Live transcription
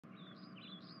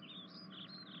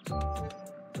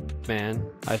Man,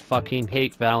 I fucking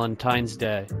hate Valentine's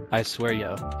Day. I swear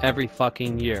yo, every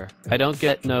fucking year. I don't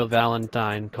get no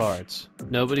Valentine cards.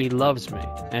 Nobody loves me.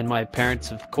 And my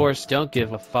parents of course don't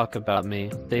give a fuck about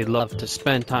me. They love to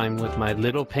spend time with my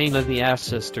little pain in the ass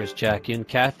sisters Jackie and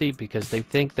Kathy because they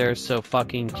think they're so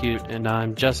fucking cute and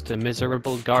I'm just a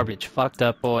miserable garbage fucked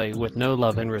up boy with no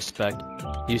love and respect.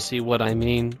 You see what I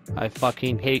mean? I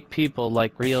fucking hate people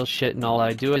like real shit and all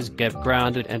I do is get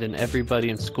grounded and everybody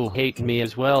in school hate me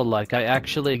as well like I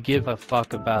actually give a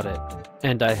fuck about it.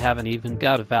 And I haven't even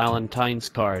got a Valentine's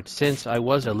card since I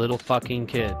was a little fucking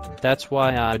kid. That's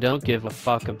why I don't give a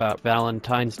fuck about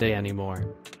Valentine's Day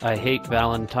anymore. I hate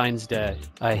Valentine's Day.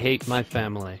 I hate my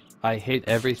family. I hate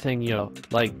everything yo,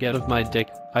 like get off my dick.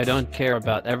 I don't care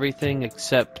about everything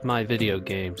except my video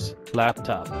games,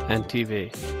 laptop, and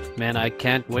TV. Man, I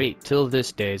can't wait till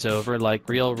this day's over like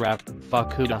real rap.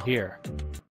 Fuck who to hear.